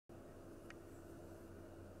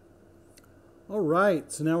All right,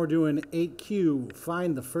 so now we're doing 8Q,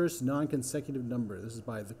 find the first non-consecutive number. This is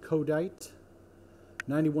by the Codite.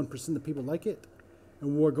 91% of the people like it.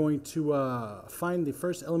 And we're going to find the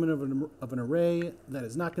first element of an array that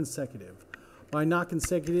is not consecutive. By not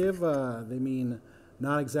consecutive, they mean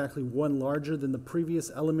not exactly one larger than the previous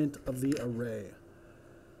element of the array.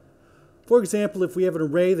 For example, if we have an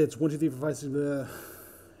array that's 1, 2, 3, 4, 5, 6,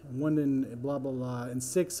 1 and blah, blah, blah, and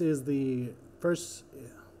 6 is the first,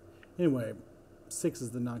 anyway, 6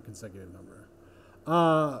 is the non-consecutive number.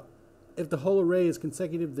 If the whole array is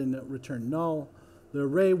consecutive, then return null. The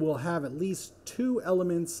array will have at least 2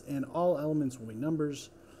 elements, and all elements will be numbers.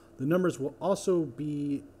 The numbers will also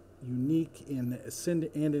be unique in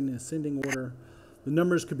ascending order. The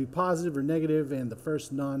numbers could be positive or negative, and the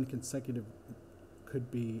first non-consecutive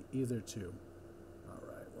could be either 2. All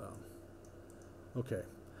right, well, okay.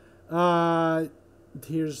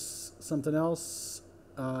 Here's something else.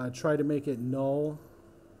 Try to make it null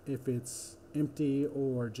if it's empty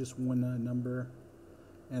or just one number.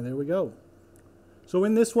 And there we go. So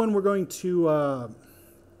in this one, we're going to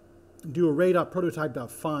do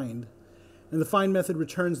array.prototype.find. And the find method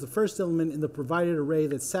returns the first element in the provided array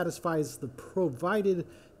that satisfies the provided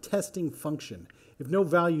testing function. If no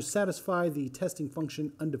value satisfy, the testing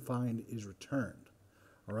function undefined is returned.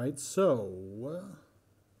 All right, so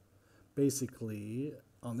basically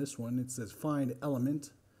on this one, it says find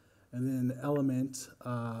element, and then the element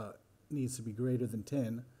needs to be greater than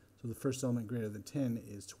 10. So the first element greater than 10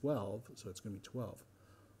 is 12, so it's going to be 12.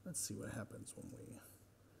 Let's see what happens when we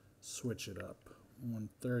switch it up.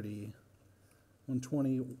 130,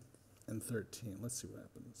 120, and 13. Let's see what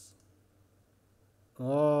happens.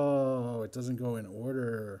 Oh, it doesn't go in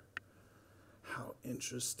order. How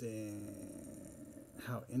interesting.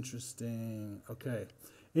 How interesting. Okay.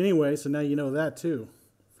 Anyway, so now you know that too.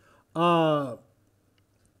 So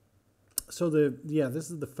this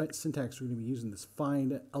is the syntax we're going to be using, this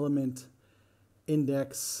find element,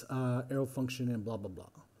 index, arrow function, and blah, blah, blah.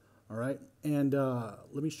 All right. And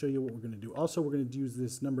let me show you what we're going to do. Also, we're going to use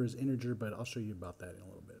this number as integer, but I'll show you about that in a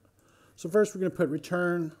little bit. So first, we're going to put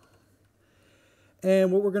return. And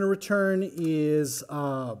what we're going to return is,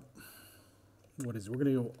 what is it? We're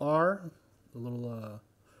going to go R, the little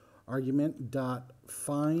argument, dot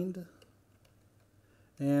find.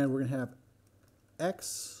 And we're going to have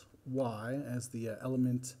X, Y as the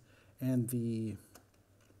element and the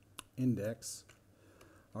index.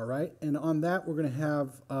 All right, and on that we're going to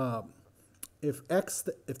have if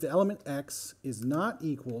the element X is not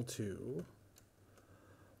equal to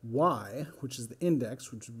Y, which is the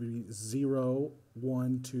index, which would be 0,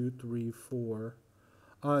 1, 2, 3, 4.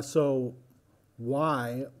 So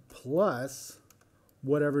Y plus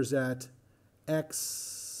whatever's at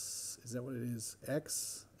X, is that what it is?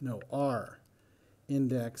 X? No, R.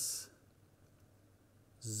 Index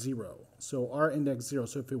 0. So R index 0.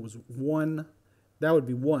 So if it was 1, that would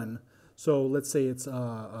be 1. So let's say it's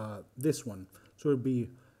this one. So it would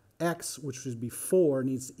be X, which would be 4,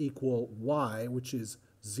 needs to equal Y, which is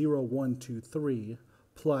 0, 1, 2, 3,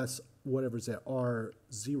 plus whatever's at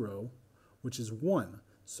R0, which is 1.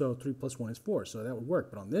 So 3 plus 1 is 4. So that would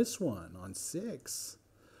work. But on this one, on 6,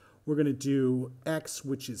 we're going to do X,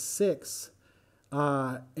 which is 6.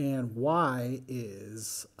 And Y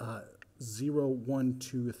is 0, 1,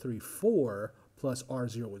 2, 3, 4 plus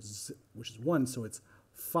R0, which is 1, so it's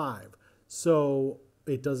 5. So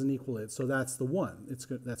it doesn't equal it, so that's the 1. That's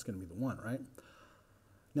going to be the 1, right?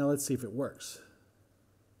 Now let's see if it works.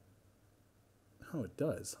 Oh, it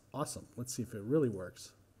does. Awesome. Let's see if it really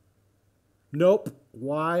works. Nope.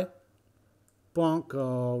 Y, bonk,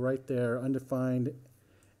 oh, right there, undefined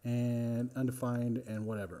and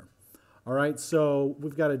whatever. All right, so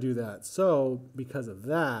we've got to do that. So because of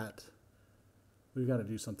that, we've got to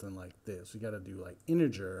do something like this. We've got to do like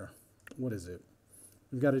integer. What is it?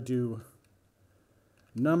 We've got to do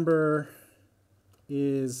number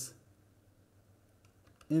is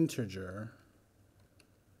integer.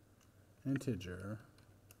 How do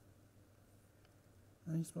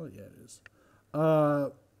you spell it? Yeah, it is.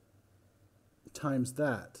 Times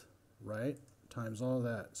that, right? Times all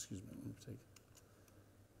that. Excuse me. Let me take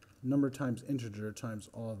number times integer times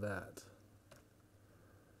all that,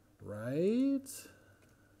 right?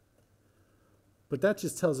 But that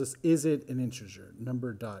just tells us, is it an integer?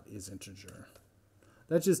 Number.isInteger.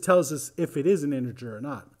 That just tells us if it is an integer or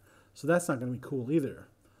not. So that's not going to be cool either.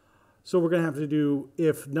 So we're going to have to do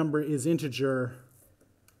if number is integer.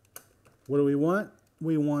 What do we want?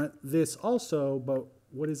 We want this also, but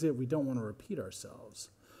what is it? We don't want to repeat ourselves.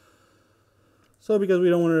 So because we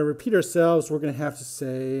don't want to repeat ourselves, we're going to have to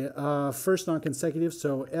say first non-consecutive,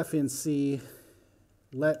 so FNC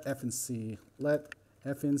let FNC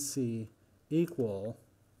equal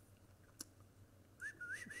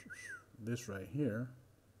this right here.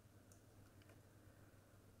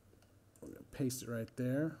 We're going to paste it right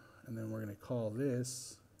there, and then we're going to call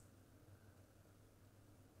this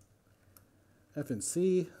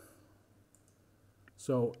FNC.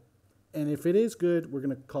 So, and if it is good, we're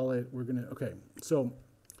going to call it, okay, so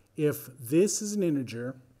if this is an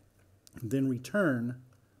integer, then return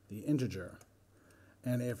the integer.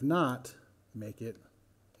 And if not, make it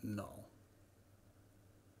null.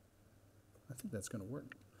 I think that's going to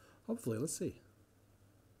work. Hopefully, let's see.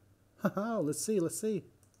 Let's see.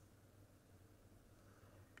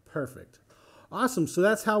 Perfect. Awesome. So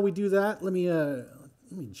that's how we do that. Let me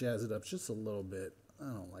jazz it up just a little bit. I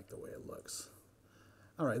don't like the way it looks.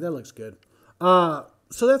 All right, that looks good. So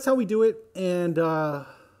that's how we do it, and we're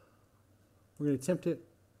going to attempt it.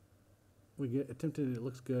 Attempted it. It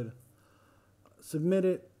looks good. Submit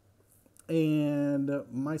it, and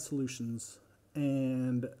my solutions,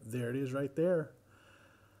 and there it is right there.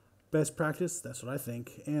 Best practice, that's what I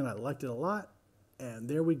think, and I liked it a lot. And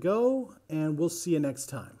there we go, and we'll see you next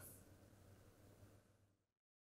time.